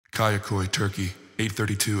Kayakoi, Turkey,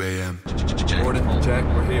 8:32 a.m. Gordon, Jack,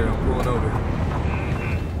 we're here. I'm pulling over.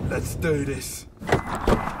 Let's do this.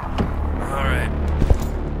 Alright.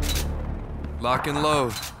 Lock and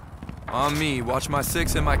load. On me, watch my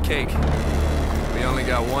 6 and my cake. We only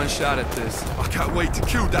got one shot at this. I can't wait to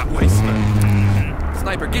kill that wasteman.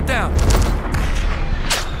 Sniper, get down!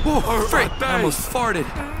 Whoa, frick! I almost farted.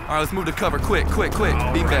 Alright, let's move to cover, quick.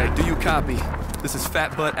 Beanbag, do you copy? This is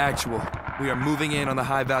Fat Butt Actual. We are moving in on the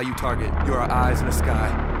high-value target. You're our eyes in the sky.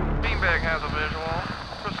 Beanbag has a visual.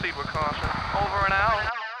 Proceed with caution. Over and out.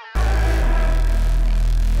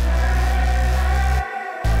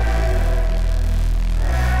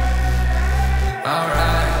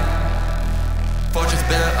 Alright, fortune's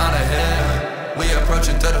built on a hill. We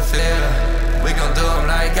approaching to the field. We gon' do them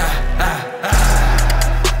like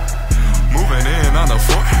Moving in on the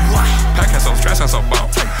foot. Packing some stress and some ball.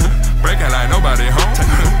 Breaking like nobody home.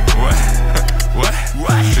 What?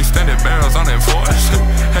 Extended barrels on enforce.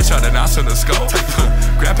 Headshot and out in the scope.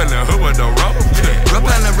 Grabbing the hood with the rope.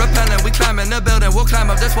 Repelling, we climbing the building. We'll climb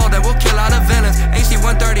up this wall, then we'll kill all the villains.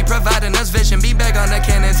 AC-130 providing us vision. Beanbag on the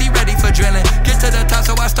cannons, he ready for drilling. Get to the top,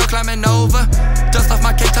 so I start climbing over. Dust off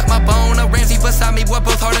my cake, tuck my bone. A Ramsey beside me, we're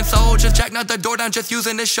both hardened soldiers. Jack knocked the door down, just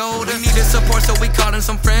using his shoulder. We needed support, so we called in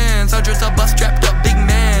some friends. Hundreds of us strapped up, big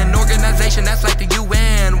man. Organization that's like the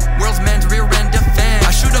UN. World's men's rear end defense.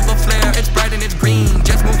 I shoot up a flare, it's bright and it's green.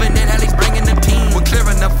 Just moving in, Alex bringing the team. We're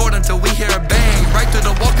clearing the fort until we hear a bang. Right through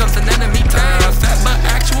the wall comes an enemy tank. Fat but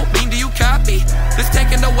actual, beam, do you copy? This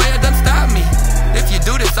tank in the way, it done stop me. If you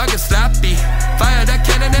do this, I'll get sloppy. Fire that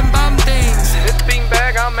cannon and bomb things. It's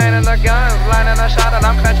Beanbag, I'm manning the guns. Lining a shot and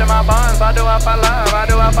I'm catching my buns. I do up a line, I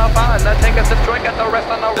do up a fun. The tank is destroyed, got the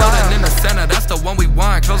rest on the run. Building in the center, that's the one we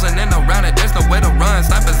want. Closing in around it, there's no way to run.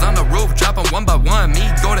 Snipers on the roof, dropping one by one. Me,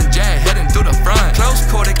 Gordon, Jack, heading through the front. Close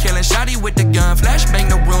quarter killing, shotty with the gun. Flash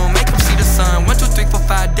bang the room, make them see the sun. 1, 2, 3, 4,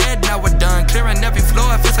 5, dead, now we're done. Clearing every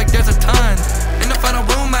floor, it feels like there's a ton. In the final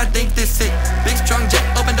room, I think this it. Big strong Jack,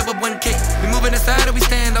 opened up with one kick. We moving inside and we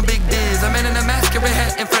stand on big biz. I'm in a masquerade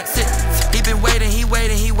hat in front sit. He been waiting, he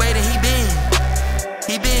waiting, he been.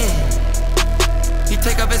 He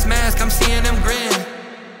take off his mask, I'm seeing him grin.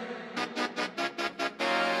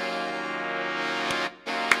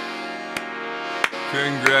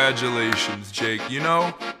 Congratulations, Jake. You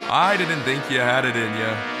know, I didn't think you had it in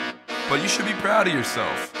ya, but you should be proud of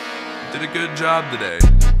yourself. You did a good job today.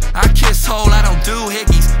 I kiss hole, I don't do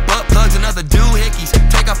hickeys. Butt plugs and other do hickeys.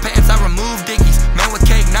 Take off pants, I remove dickies. Man with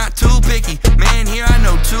cake, not too picky. Man here I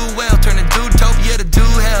know too well. Turning dude-topia to do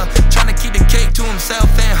hell. Trying to keep the cake to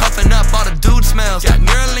himself and huffing up all the dude smells. Got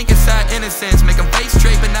Neuralink inside innocence. Make him face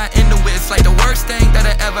straight but not into it. It's like the worst thing that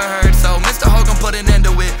I ever heard. So Mr. Hogan put an end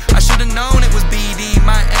to it. I should've known it was BD,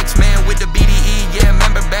 my ex-man with the BDE. Yeah,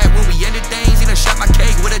 remember back when we ended things? He done shot my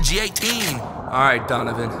cake with a G18. Alright,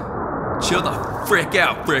 Donovan. Chill the frick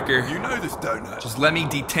out, fricker. You know this, don't you? Just let me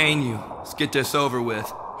detain you. Let's get this over with.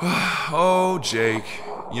 Oh, Jake.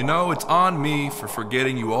 You know, it's on me for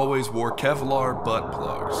forgetting you always wore Kevlar butt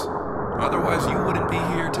plugs. Otherwise, you wouldn't be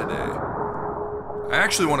here today. I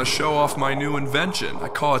actually want to show off my new invention. I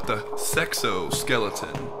call it the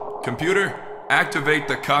Sexoskeleton. Computer, activate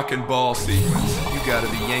the cock and ball sequence. You gotta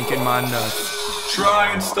be yanking my nuts.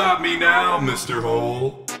 Try and stop me now, Mr.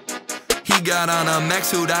 Hole. He got on a mech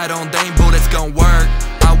suit, I don't think bullets gon' work.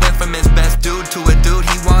 I went from his best dude to a dude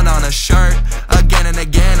he want on a shirt. Again and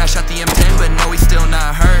again, I shot the M10, but no, he's still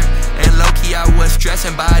not hurt. And low-key, I was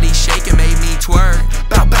stressing, body shaking, made me twerk.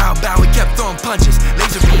 Bow, bow, bow, he kept throwing punches.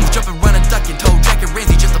 Laser beams, jumping, running, ducking. Told Jack and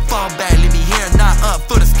Ramsey just to fall back. Leave me here, not up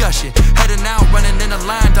for discussion. Heading out, running in a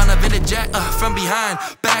line. Donovan and Jack, from behind.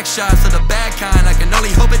 Back shots of the bad kind. I can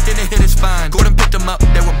only hope it didn't hit his spine. Gordon picked him up,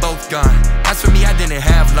 they were both gone. As for me, I didn't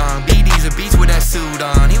have long. BD's a beast with that suit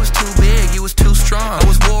on. He was too big, he was too strong. I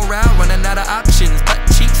was wore out, running out of options. Butt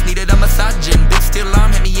cheeks needed a massaging. Big steel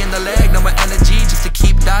arm hit me in the leg. No more energy just to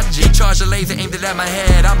keep dodging. Charged a laser, aimed it at my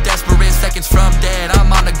head. I'm desperate, seconds from dead.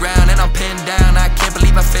 I'm on the ground and I'm pinned down. I can't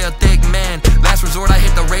believe I fell thick, man. Last resort, I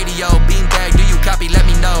hit the radio. Beanbag, do you copy? Let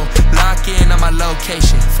me know. Lock in on my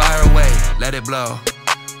location. Fire away, let it blow.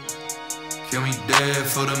 Kill me dead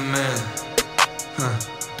for the man.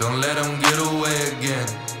 Don't let him get away again.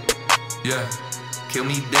 Yeah. Kill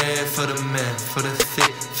me dead for the man, for the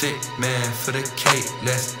thick man, for the cake.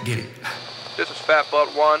 Let's get it. This is Fat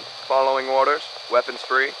Butt 1, following orders, weapons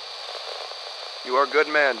free. You are a good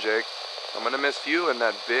man, Jake. I'm gonna miss you and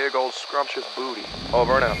that big old scrumptious booty.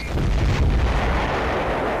 Over and out.